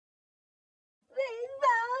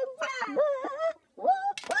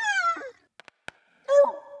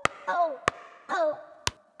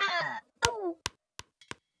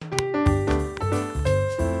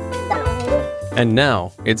And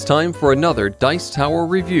now, it's time for another Dice Tower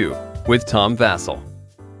review with Tom Vasel.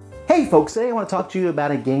 Hey folks, today I want to talk to you about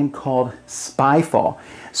a game called Spyfall.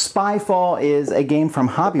 Spyfall is a game from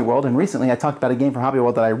Hobby World, and recently I talked about a game from Hobby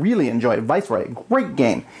World that I really enjoyed, Viceroy, a great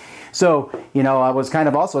game. So, I was kind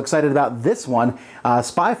of also excited about this one,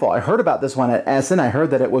 Spyfall. I heard about this one at Essen. I heard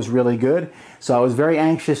that it was really good, so I was very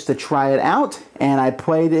anxious to try it out, and I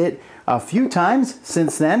played it a few times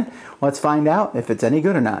since then. Let's find out if it's any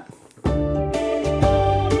good or not.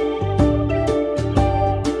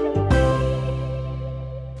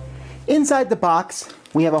 Inside the box,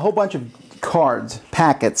 we have a whole bunch of cards,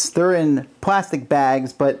 packets. They're in plastic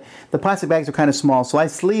bags, but the plastic bags are kind of small, so I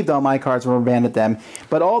sleeved all my cards and rubber banded them.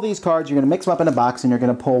 But all these cards, you're going to mix them up in a box and you're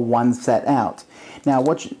going to pull one set out. Now,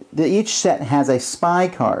 each set has a spy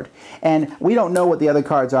card, and we don't know what the other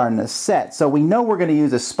cards are in this set, so we know we're going to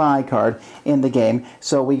use a spy card in the game,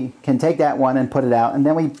 so we can take that one and put it out, and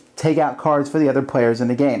then we take out cards for the other players in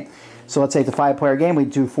the game. So let's say it's a 5-player game, we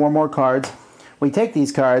do 4 more cards. We take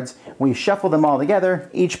these cards, we shuffle them all together,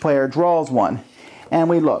 each player draws one, and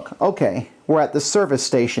we look. Okay, we're at the service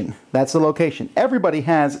station. That's the location. Everybody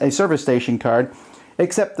has a service station card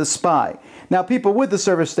except the spy. Now, people with the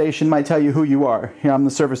service station might tell you who you are. I'm the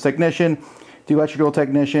service technician, the electrical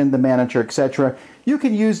technician, the manager, etc. You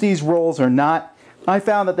can use these roles or not. I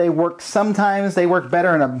found that they work sometimes. They work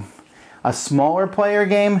better in a smaller player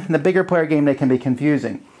game. In the bigger player game, they can be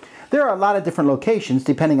confusing. There are a lot of different locations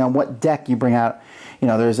depending on what deck you bring out.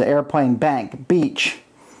 There's an airplane, bank, beach,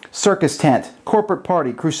 circus tent, corporate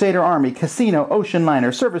party, crusader army, casino, ocean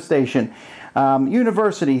liner, service station,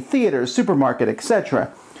 university, theater, supermarket,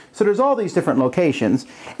 etc. So there's all these different locations,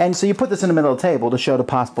 and so you put this in the middle of the table to show the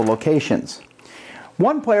possible locations.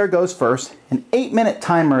 One player goes first, an 8-minute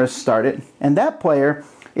timer is started, and that player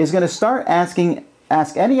is going to start ask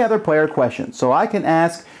any other player questions. So I can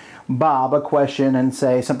ask Bob a question and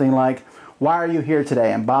say something like, "Why are you here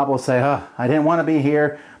today?" And Bob will say, "I didn't want to be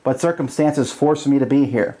here, but circumstances forced me to be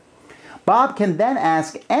here." Bob can then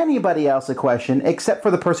ask anybody else a question except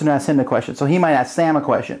for the person who asked him the question. So he might ask Sam a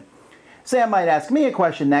question. Sam might ask me a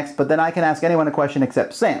question next, but then I can ask anyone a question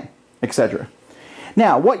except Sam, etc.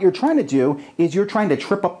 Now, what you're trying to do is you're trying to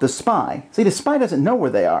trip up the spy. See, the spy doesn't know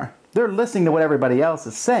where they are. They're listening to what everybody else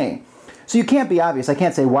is saying. So you can't be obvious. I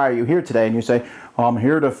can't say, "Why are you here today?" And you say, "I'm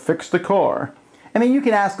here to fix the car." I mean, you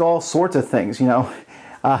can ask all sorts of things, Well,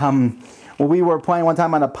 we were playing one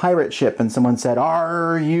time on a pirate ship, and someone said,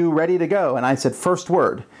 "Are you ready to go?" And I said, "First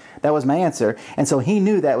word." That was my answer. And so he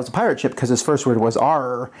knew that it was a pirate ship because his first word was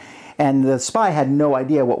 "ar." And the spy had no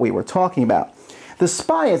idea what we were talking about. The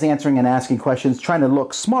spy is answering and asking questions, trying to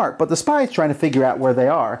look smart, but the spy is trying to figure out where they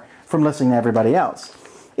are from listening to everybody else.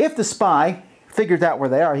 If the spy figures out where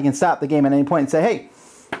they are, he can stop the game at any point and say, "Hey,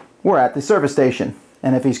 we're at the service station."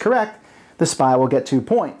 And if he's correct, the spy will get 2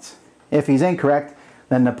 points. If he's incorrect,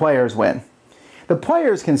 then the players win. The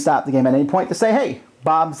players can stop the game at any point to say, "Hey,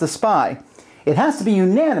 Bob's the spy." It has to be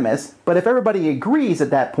unanimous, but if everybody agrees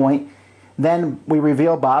at that point, then we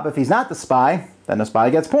reveal Bob. If he's not the spy, then the spy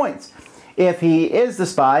gets points. If he is the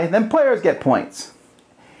spy, then players get points.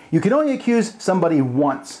 You can only accuse somebody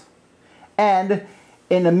once. And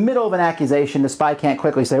in the middle of an accusation, the spy can't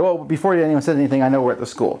quickly say, "Well, before anyone says anything, I know we're at the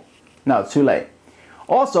school." No, it's too late.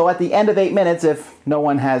 Also, at the end of 8 minutes, if no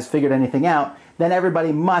one has figured anything out, then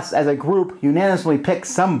everybody must, as a group, unanimously pick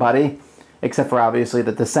somebody, except for obviously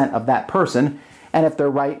the dissent of that person. And if they're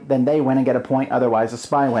right, then they win and get a point. Otherwise, the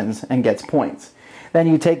spy wins and gets points. Then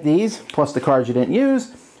you take these, plus the cards you didn't use,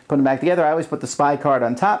 put them back together. I always put the spy card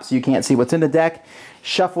on top so you can't see what's in the deck.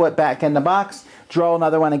 Shuffle it back in the box, draw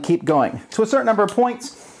another one, and keep going to a certain number of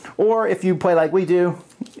points. Or if you play like we do,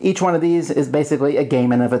 each one of these is basically a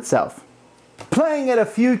game in of itself. Playing it a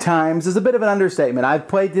few times is a bit of an understatement. I've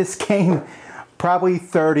played this game probably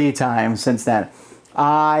 30 times since then.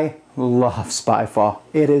 I love Spyfall.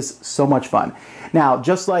 It is so much fun. Now,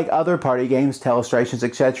 just like other party games, Telestrations,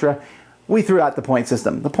 etc., we threw out the point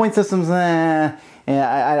system. The point system's, it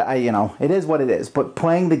is what it is. But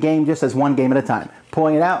playing the game just as one game at a time.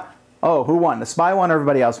 Pulling it out, oh, who won? The spy won or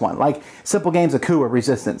everybody else won? Like simple games of coup or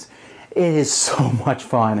resistance. It is so much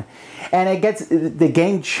fun. And the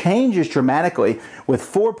game changes dramatically. With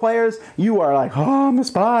 4 players, you are like, "Oh, I'm a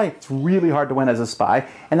spy." It's really hard to win as a spy.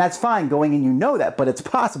 And that's fine going in, you know that, but it's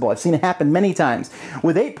possible. I've seen it happen many times.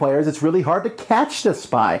 With 8 players, it's really hard to catch the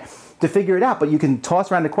spy, to figure it out. But you can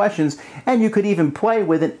toss around the questions, and you could even play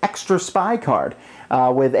with an extra spy card.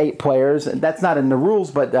 With 8 players. That's not in the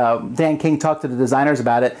rules, but Dan King talked to the designers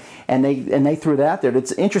about it, and they threw that out there.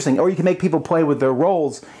 It's interesting. Or you can make people play with their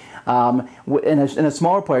roles in a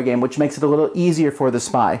smaller player game, which makes it a little easier for the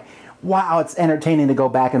spy. Wow, it's entertaining to go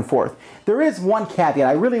back and forth. There is one caveat.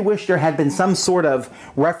 I really wish there had been some sort of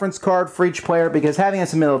reference card for each player, because having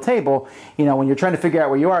this in the middle of the table, you know, when you're trying to figure out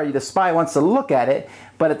where you are, the spy wants to look at it,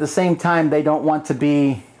 but at the same time, they don't want to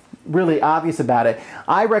be really obvious about it.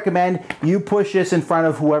 I recommend you push this in front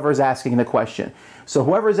of whoever's asking the question. So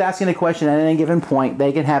whoever's asking the question at any given point,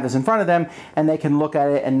 they can have this in front of them, and they can look at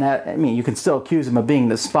it, and that, I mean, you can still accuse them of being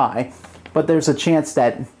the spy, but there's a chance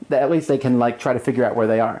that at least they can like try to figure out where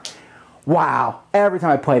they are. Wow, every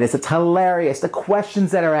time I play this, it's hilarious. The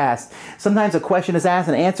questions that are asked. Sometimes a question is asked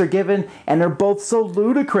and an answer given, and they're both so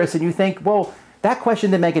ludicrous, and you think, well, that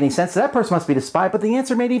question didn't make any sense, so that person must be the spy, but the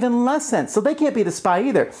answer made even less sense, so they can't be the spy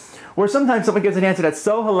either. Or sometimes someone gives an answer that's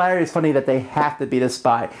so hilarious, funny, that they have to be the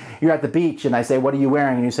spy. You're at the beach, and I say, what are you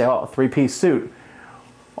wearing? And you say, oh, a three-piece suit.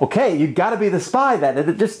 Okay, you got to be the spy then.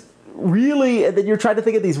 It just really, then you're trying to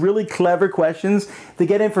think of these really clever questions to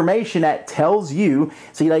get information that tells you,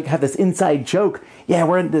 so you like have this inside joke, yeah,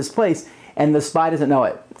 we're in this place, and the spy doesn't know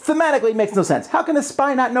it. Thematically, it makes no sense. How can the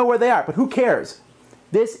spy not know where they are? But who cares?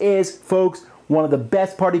 This is, folks, one of the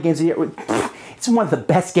best party games of the year. It's one of the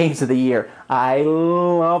best games of the year. I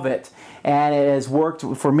love it. And it has worked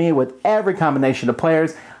for me with every combination of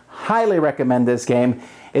players. Highly recommend this game.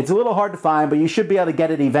 It's a little hard to find, but you should be able to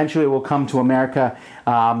get it. Eventually it will come to America.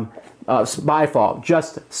 Spyfall,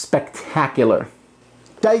 just spectacular.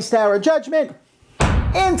 Dice Tower Judgment,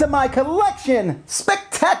 into my collection.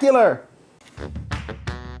 Spectacular.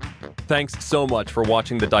 Thanks so much for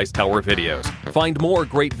watching the Dice Tower videos. Find more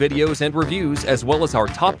great videos and reviews, as well as our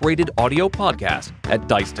top-rated audio podcast at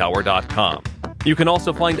Dicetower.com. You can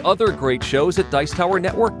also find other great shows at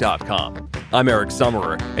Dicetowernetwork.com. I'm Eric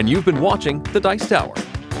Summerer, and you've been watching The Dice Tower.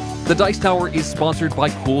 The Dice Tower is sponsored by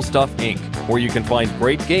Cool Stuff Inc., where you can find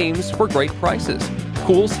great games for great prices.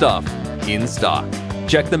 Cool stuff in stock.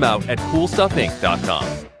 Check them out at CoolStuffInc.com.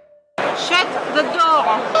 Shut the door!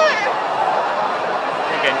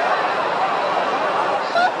 Yeah.